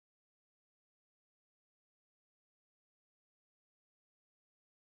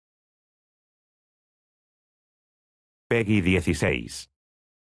Peggy 16.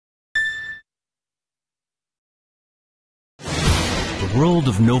 The world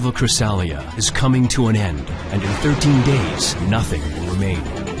of Nova Chrysalia is coming to an end, and in 13 days, nothing will remain.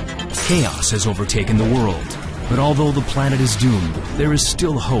 Chaos has overtaken the world, but although the planet is doomed, there is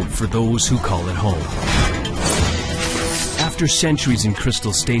still hope for those who call it home. After centuries in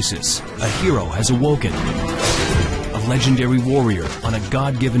crystal stasis, a hero has awoken. A legendary warrior on a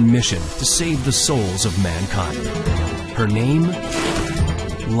God-given mission to save the souls of mankind. Her name?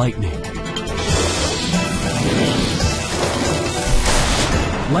 Lightning.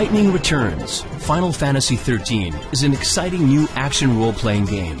 Lightning Returns. Final Fantasy XIII is an exciting new action role-playing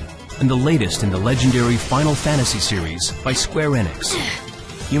game, and the latest in the legendary Final Fantasy series by Square Enix.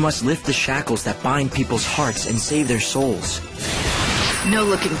 You must lift the shackles that bind people's hearts and save their souls. No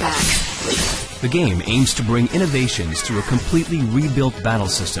looking back. The game aims to bring innovations through a completely rebuilt battle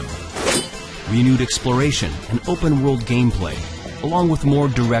system, renewed exploration and open-world gameplay, along with more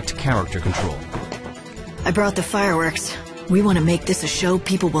direct character control. I brought the fireworks. We want to make this a show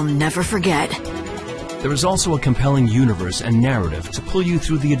people will never forget. There is also a compelling universe and narrative to pull you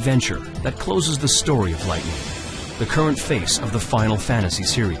through the adventure that closes the story of Lightning, the current face of the Final Fantasy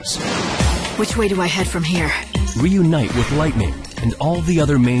series. Which way do I head from here? Reunite with Lightning and all the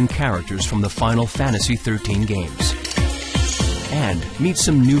other main characters from the Final Fantasy XIII games. And meet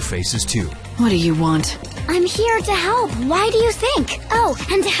some new faces too. What do you want? I'm here to help. Why do you think? Oh,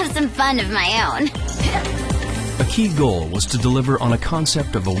 and to have some fun of my own. A key goal was to deliver on a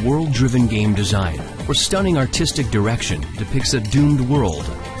concept of a world-driven game design, where stunning artistic direction depicts a doomed world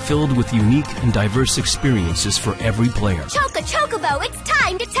filled with unique and diverse experiences for every player. Chocobo, it's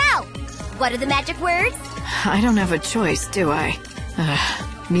time to tell! What are the magic words? I don't have a choice, do I?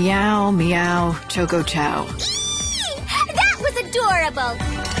 Meow, meow, choco chow. That was adorable!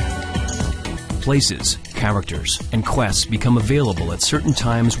 Places, characters, and quests become available at certain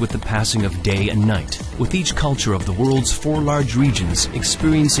times with the passing of day and night, with each culture of the world's 4 large regions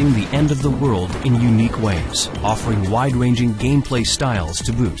experiencing the end of the world in unique ways, offering wide-ranging gameplay styles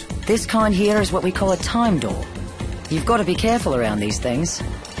to boot. This kind here is what we call a time door. You've got to be careful around these things.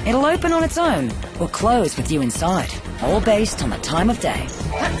 It'll open on its own, or close with you inside, all based on the time of day.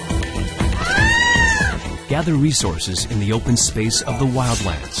 Gather resources in the open space of the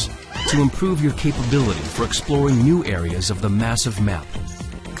wildlands to improve your capability for exploring new areas of the massive map.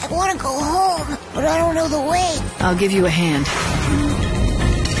 I want to go home, but I don't know the way. I'll give you a hand.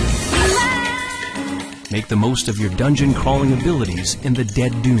 Make the most of your dungeon crawling abilities in the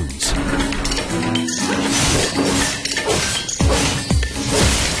Dead Dunes.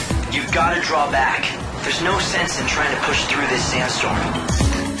 You've got to draw back. There's no sense in trying to push through this sandstorm.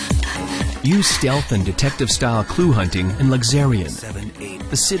 Use stealth and detective-style clue hunting in Luxarian,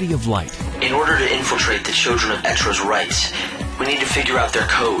 the City of Light. In order to infiltrate the Children of Etra's rites, we need to figure out their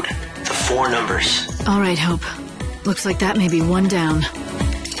code, the 4 numbers. All right, Hope. Looks like that may be one down.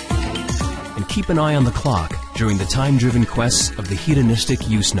 And keep an eye on the clock during the time-driven quests of the hedonistic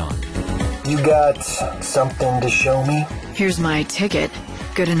Yusnon. You got something to show me? Here's my ticket.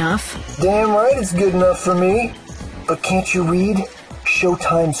 Good enough? Damn right it's good enough for me. But can't you read?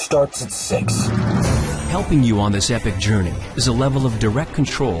 Showtime starts at 6. Helping you on this epic journey is a level of direct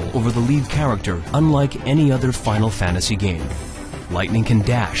control over the lead character unlike any other Final Fantasy game. Lightning can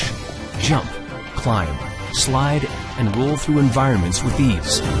dash, jump, climb, slide, and roll through environments with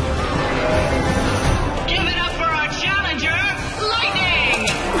ease. Give it up for our challenger, Lightning!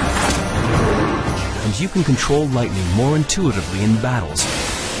 And you can control Lightning more intuitively in battles.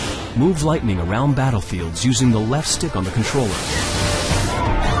 Move Lightning around battlefields using the left stick on the controller.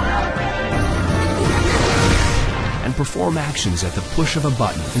 And perform actions at the push of a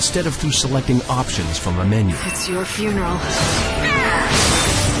button instead of through selecting options from a menu. It's your funeral.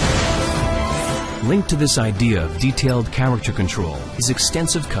 Linked to this idea of detailed character control is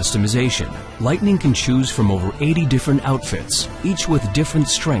extensive customization. Lightning can choose from over 80 different outfits, each with different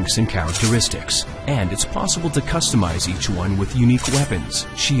strengths and characteristics. And it's possible to customize each one with unique weapons,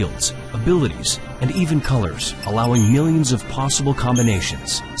 shields, abilities, and even colors, allowing millions of possible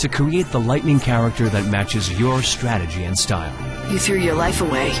combinations to create the Lightning character that matches your strategy and style. You threw your life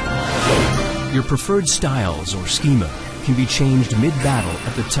away. Your preferred styles or schema can be changed mid-battle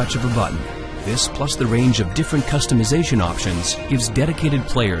at the touch of a button. This, plus the range of different customization options, gives dedicated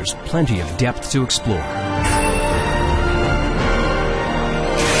players plenty of depth to explore.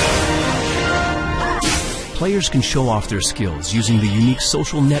 Players can show off their skills using the unique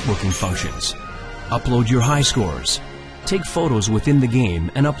social networking functions. Upload your high scores, take photos within the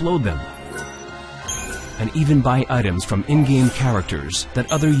game and upload them, and even buy items from in-game characters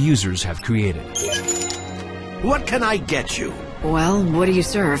that other users have created. What can I get you? Well, what do you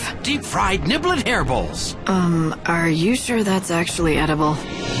serve? Deep-fried niblet hairballs. Are you sure that's actually edible?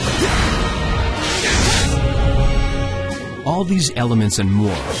 All these elements and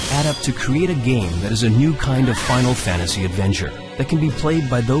more add up to create a game that is a new kind of Final Fantasy adventure that can be played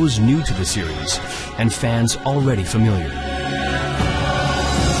by those new to the series and fans already familiar.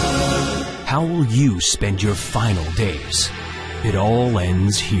 How will you spend your final days? It all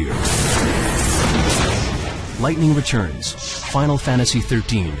ends here. Lightning returns. Final Fantasy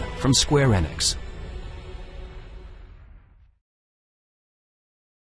XIII from Square Enix.